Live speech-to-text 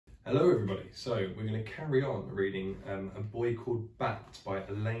Hello everybody, so we're going to carry on reading A Boy Called Bat by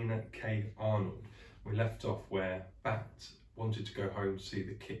Elena K. Arnold. We left off where Bat wanted to go home to see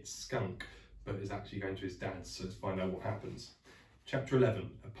the kit Skunk, but is actually going to his dad's, so let's find out what happens. Chapter 11,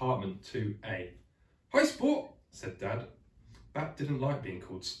 Apartment 2A. "Hi Sport," said Dad. Bat didn't like being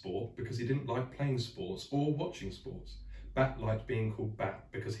called Sport because he didn't like playing sports or watching sports. Bat liked being called Bat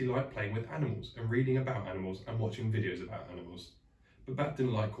because he liked playing with animals and reading about animals and watching videos about animals. But Bat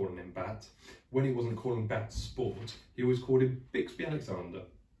didn't like calling him Bat. When he wasn't calling Bat Sport, he always called him Bixby Alexander.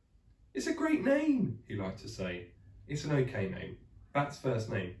 "It's a great name," he liked to say. It's an okay name. Bat's first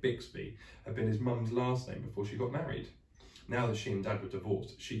name, Bixby, had been his mum's last name before she got married. Now that she and Dad were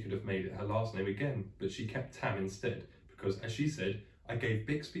divorced, she could have made it her last name again, but she kept Tam instead, because as she said, "I gave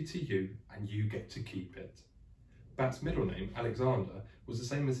Bixby to you and you get to keep it." Bat's middle name, Alexander, was the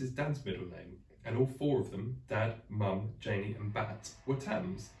same as his dad's middle name, and all four of them, Dad, Mum, Janie and Bat, were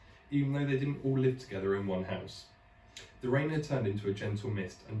Tams, even though they didn't all live together in one house. The rain had turned into a gentle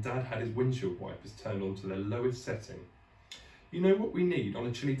mist, and Dad had his windshield wipers turned on to their lowest setting. "You know what we need on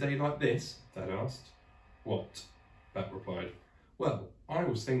a chilly day like this?" Dad asked. "What?" Bat replied. "Well, I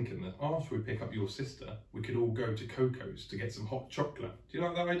was thinking that after we pick up your sister, we could all go to Coco's to get some hot chocolate. Do you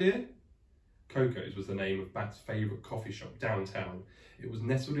like that idea?" Coco's was the name of Bat's favourite coffee shop downtown. It was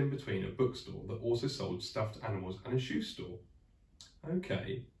nestled in between a bookstore that also sold stuffed animals and a shoe store.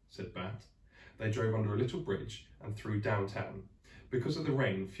 "Okay," said Bat. They drove under a little bridge and through downtown. Because of the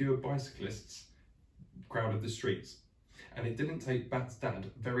rain, fewer bicyclists crowded the streets, and it didn't take Bat's dad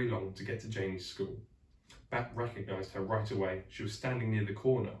very long to get to Janie's school. Bat recognised her right away. She was standing near the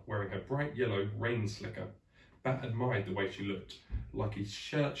corner, wearing her bright yellow rain slicker. Bat admired the way she looked, like a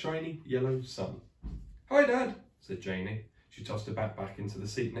shiny yellow sun. "Hi, Dad," said Janie. She tossed her bat back into the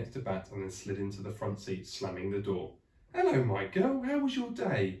seat next to Bat and then slid into the front seat, slamming the door. "Hello, my girl. How was your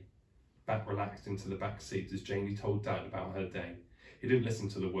day?" Bat relaxed into the back seat as Janie told Dad about her day. He didn't listen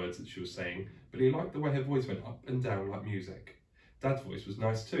to the words that she was saying, but he liked the way her voice went up and down like music. Dad's voice was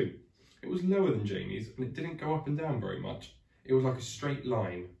nice too. It was lower than Janie's, and it didn't go up and down very much. It was like a straight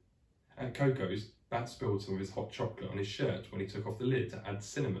line. At Coco's, Bat spilled some of his hot chocolate on his shirt when he took off the lid to add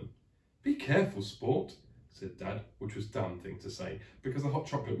cinnamon. "Be careful, Sport," said Dad, which was a dumb thing to say, because the hot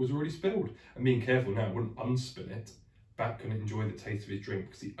chocolate was already spilled, and being careful now wouldn't unspill it. Bat couldn't enjoy the taste of his drink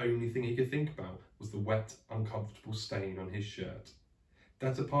because the only thing he could think about was the wet, uncomfortable stain on his shirt.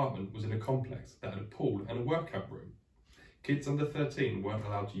 Dad's apartment was in a complex that had a pool and a workout room. Kids under 13 weren't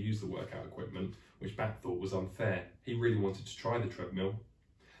allowed to use the workout equipment, which Bat thought was unfair. He really wanted to try the treadmill.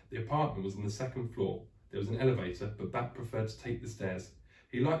 The apartment was on the second floor. There was an elevator, but Bat preferred to take the stairs.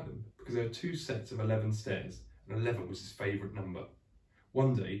 He liked them because there were 2 sets of 11 stairs, and 11 was his favourite number.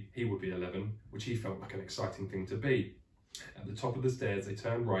 One day, he would be 11, which he felt like an exciting thing to be. At the top of the stairs, they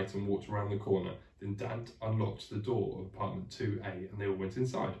turned right and walked around the corner. Then Dad unlocked the door of apartment 2A, and they all went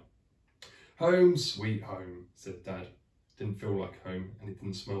inside. "Home, sweet home," said Dad. Didn't feel like home, and it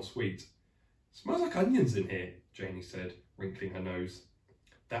didn't smell sweet. "Smells like onions in here," Janie said, wrinkling her nose.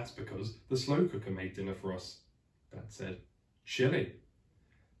 "That's because the slow cooker made dinner for us," Dad said. "Chili."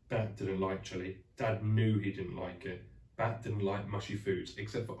 Bat didn't like chili. Dad knew he didn't like it. Bat didn't like mushy foods,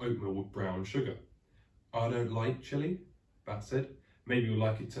 except for oatmeal with brown sugar. "I don't like chili," Bat said. "Maybe you'll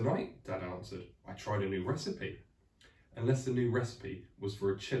like it tonight," Dad answered. "I tried a new recipe." Unless the new recipe was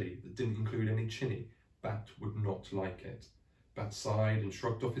for a chili that didn't include any chili, Bat would not like it. Bat sighed and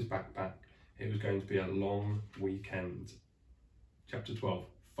shrugged off his backpack. It was going to be a long weekend. Chapter 12.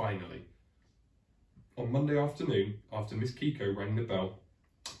 Finally. On Monday afternoon, after Miss Kiko rang the bell,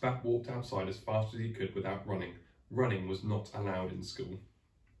 Bat walked outside as fast as he could without running. Running was not allowed in school.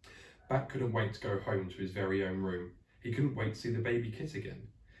 Bat couldn't wait to go home to his very own room. He couldn't wait to see the baby kit again.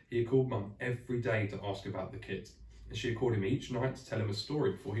 He had called Mum every day to ask about the kit, and she had called him each night to tell him a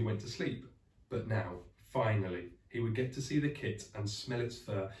story before he went to sleep. But now, finally, he would get to see the kit and smell its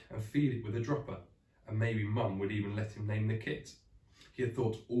fur and feed it with a dropper, and maybe Mum would even let him name the kit. He had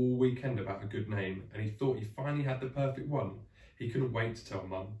thought all weekend about a good name, and he thought he finally had the perfect one. He couldn't wait to tell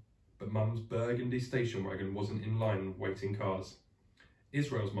Mum, but Mum's burgundy station wagon wasn't in line with waiting cars.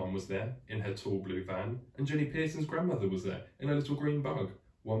 Israel's mum was there, in her tall blue van, and Jenny Pearson's grandmother was there, in a little green bug.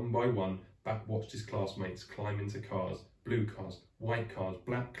 One by one, Bat watched his classmates climb into cars, blue cars, white cars,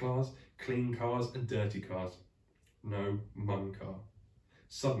 black cars, clean cars and dirty cars. No Mum car.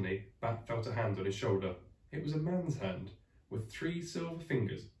 Suddenly, Bat felt a hand on his shoulder. It was a man's hand, with 3 silver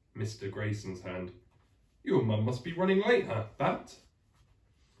fingers, Mr. Grayson's hand. "Your mum must be running late, huh, Bat?"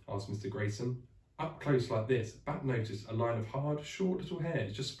 asked Mr. Grayson. Up close like this, Bat noticed a line of hard, short little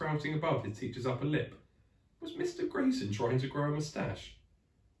hairs just sprouting above his teacher's upper lip. Was Mr. Grayson trying to grow a moustache?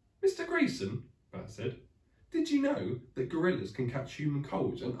 Mr. Grayson, Bat said, did you know that gorillas can catch human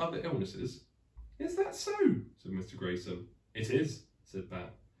colds and other illnesses? Is that so? Said Mr. Grayson. It is, said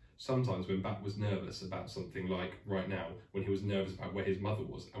Bat. Sometimes when Bat was nervous about something, like right now, when he was nervous about where his mother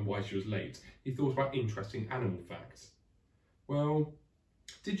was and why she was late, he thought about interesting animal facts. Well,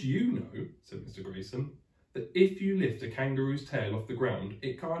 did you know, said Mr. Grayson, that if you lift a kangaroo's tail off the ground,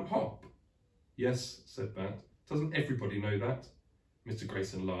 it can't hop? Yes, said Bat. Doesn't everybody know that? Mr.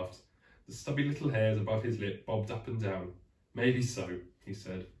 Grayson laughed. The stubby little hairs above his lip bobbed up and down. Maybe so, he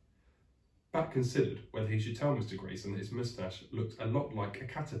said. Bat considered whether he should tell Mr. Grayson that his moustache looked a lot like a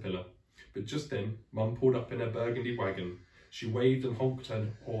caterpillar, but just then Mum pulled up in her burgundy wagon. She waved and honked her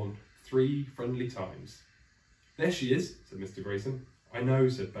horn 3 friendly times. There she is, said Mr. Grayson. I know,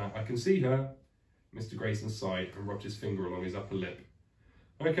 said Bat. I can see her. Mr. Grayson sighed and rubbed his finger along his upper lip.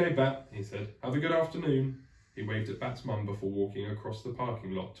 Okay, Bat, he said. Have a good afternoon. He waved at Bat's mum before walking across the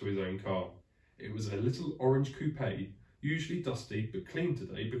parking lot to his own car. It was a little orange coupe, usually dusty but clean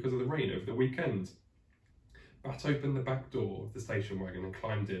today because of the rain over the weekend. Bat opened the back door of the station wagon and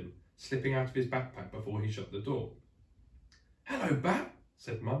climbed in, slipping out of his backpack before he shut the door. Hello, Bat,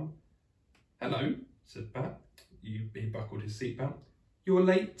 said Mum. Hello, said Bat. He buckled his seatbelt. You're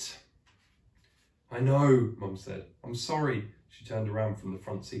late. I know, Mum said. I'm sorry. She turned around from the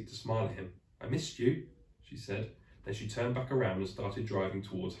front seat to smile at him. I missed you, she said. Then she turned back around and started driving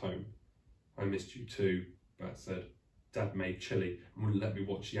towards home. I missed you too, Bat said. Dad made chilli and wouldn't let me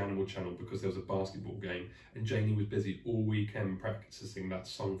watch the Animal Channel because there was a basketball game and Janie was busy all weekend practicing that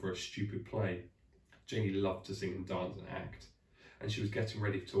song for a stupid play. Janie loved to sing and dance and act, and she was getting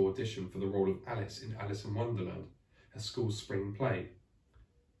ready to audition for the role of Alice in Alice in Wonderland, her school's spring play.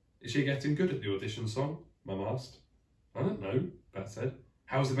 Is she getting good at the audition song? Mum asked. I don't know, Bat said.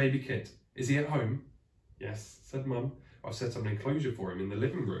 How's the baby kit? Is he at home? Yes, said Mum. I've set up an enclosure for him in the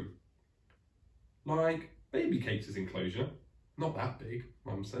living room. Like baby Kate's enclosure? Not that big,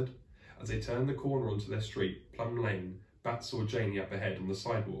 Mum said. As they turned the corner onto their street, Plum Lane, Bat saw Janie up ahead on the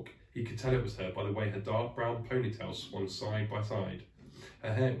sidewalk. He could tell it was her by the way her dark brown ponytail swung side by side.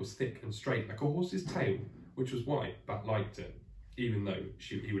 Her hair was thick and straight like a horse's tail, which was why Bat liked it, even though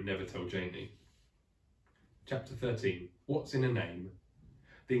he would never tell Janie. Chapter 13. What's in a name?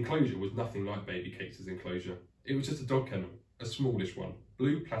 The enclosure was nothing like baby Kate's enclosure. It was just a dog kennel, a smallish one,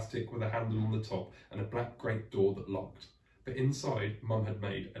 blue plastic with a handle on the top and a black grate door that locked. But inside, Mum had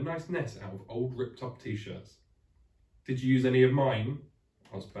made a nice nest out of old ripped up t-shirts. Did you use any of mine?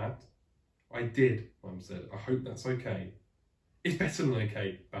 Asked Bat. I did, Mum said. I hope that's okay. It's better than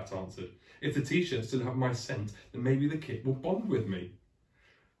okay, Bat answered. If the t-shirts still have my scent, then maybe the kit will bond with me.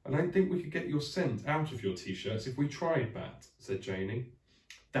 I don't think we could get your scent out of your t-shirts if we tried, Bat, said Janie.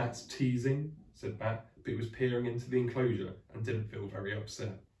 That's teasing, said Bat, but it was peering into the enclosure and didn't feel very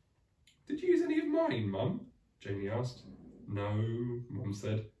upset. Did you use any of mine, Mum? Janie asked. No, Mum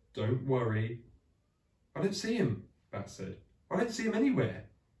said. Don't worry. I don't see him, Bat said. I don't see him anywhere.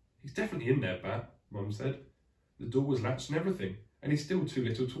 He's definitely in there, Bat, Mum said. The door was latched and everything, and he's still too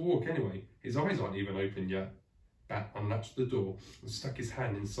little to walk anyway. His eyes aren't even open yet. Bat unlatched the door and stuck his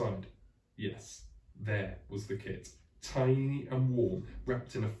hand inside. Yes, there was the kit, tiny and warm,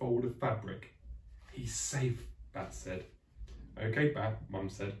 wrapped in a fold of fabric. He's safe, Bat said. Okay, Bat, Mum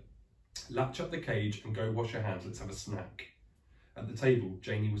said. Latch up the cage and go wash your hands. Let's have a snack. At the table,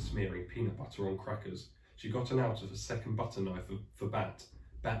 Janie was smearing peanut butter on crackers. She got out of a second butter knife for Bat.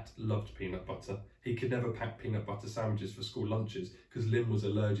 Bat loved peanut butter. He could never pack peanut butter sandwiches for school lunches because Lynn was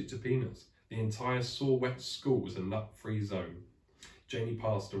allergic to peanuts. The entire sore wet school was a nut-free zone. Janie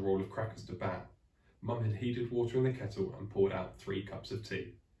passed a roll of crackers to Bat. Mum had heated water in the kettle and poured out 3 cups of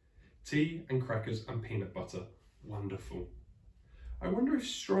tea. Tea and crackers and peanut butter. Wonderful. I wonder if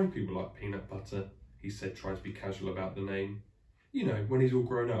Stripey will like peanut butter, he said, trying to be casual about the name. You know, when he's all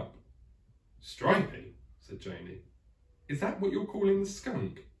grown up. Stripey, said Janie. Is that what you're calling the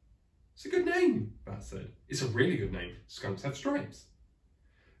skunk? It's a good name, Bat said. It's a really good name. Skunks have stripes.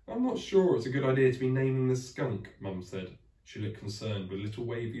 I'm not sure it's a good idea to be naming the skunk, Mum said. She looked concerned with little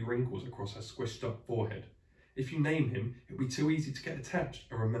wavy wrinkles across her squished up forehead. If you name him, it'll be too easy to get attached,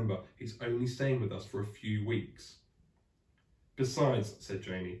 and remember, he's only staying with us for a few weeks. Besides, said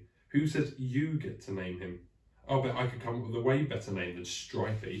Janie, who says you get to name him? I'll bet I could come up with a way better name than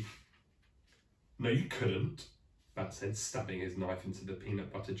Stripey. No, you couldn't, Bat said, stabbing his knife into the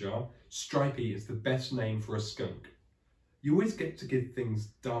peanut butter jar. Stripey is the best name for a skunk. You always get to give things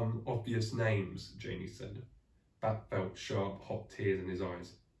dumb, obvious names, Janie said. Bat felt sharp, hot tears in his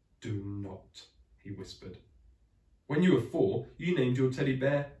eyes. Do not, he whispered. When you were 4, you named your teddy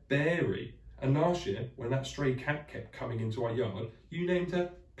bear Beary. And last year, when that stray cat kept coming into our yard, you named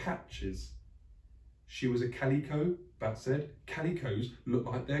her patches. She was a calico, Bat said. Calicos look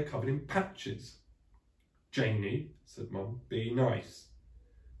like they're covered in patches. Janie, said Mum, be nice.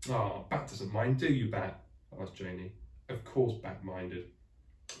 Ah, Bat doesn't mind, do you, Bat? Asked Janie. Of course Bat minded,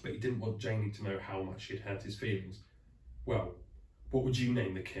 but he didn't want Janie to know how much she'd hurt his feelings. Well, what would you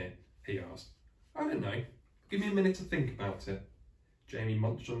name the kit? He asked. I don't know. Give me a minute to think about it. Jamie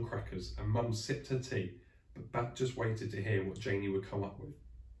munched on crackers and Mum sipped her tea, but Bat just waited to hear what Janie would come up with.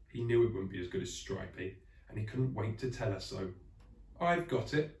 He knew it wouldn't be as good as Stripey, and he couldn't wait to tell her so. I've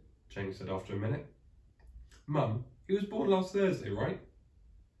got it, Janie said after a minute. Mum, he was born last Thursday, right?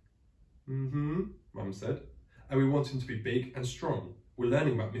 Mm-hmm, Mum said. And we want him to be big and strong. We're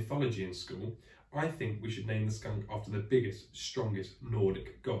learning about mythology in school. I think we should name the skunk after the biggest, strongest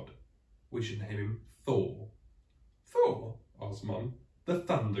Nordic god. We should name him Thor. Thor? Asked Mum. The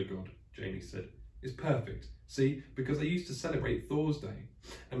thunder god, Janie said. It's perfect. See, because they used to celebrate Thor's Day,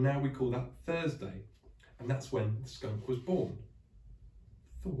 and now we call that Thursday. And that's when the skunk was born.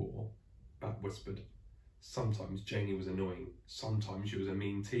 Thor, Bat whispered. Sometimes Janie was annoying, sometimes she was a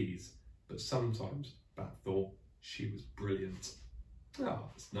mean tease, but sometimes Bat thought she was brilliant. Ah,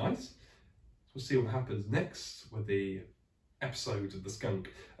 that's nice. We'll see what happens next with the episode of the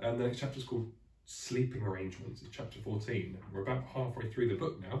skunk. The next chapter is called Sleeping Arrangements. It's chapter 14. We're about halfway through the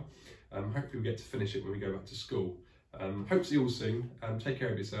book now. Hopefully we'll get to finish it when we go back to school. Hope to see you all soon. Take care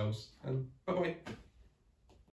of yourselves and bye-bye.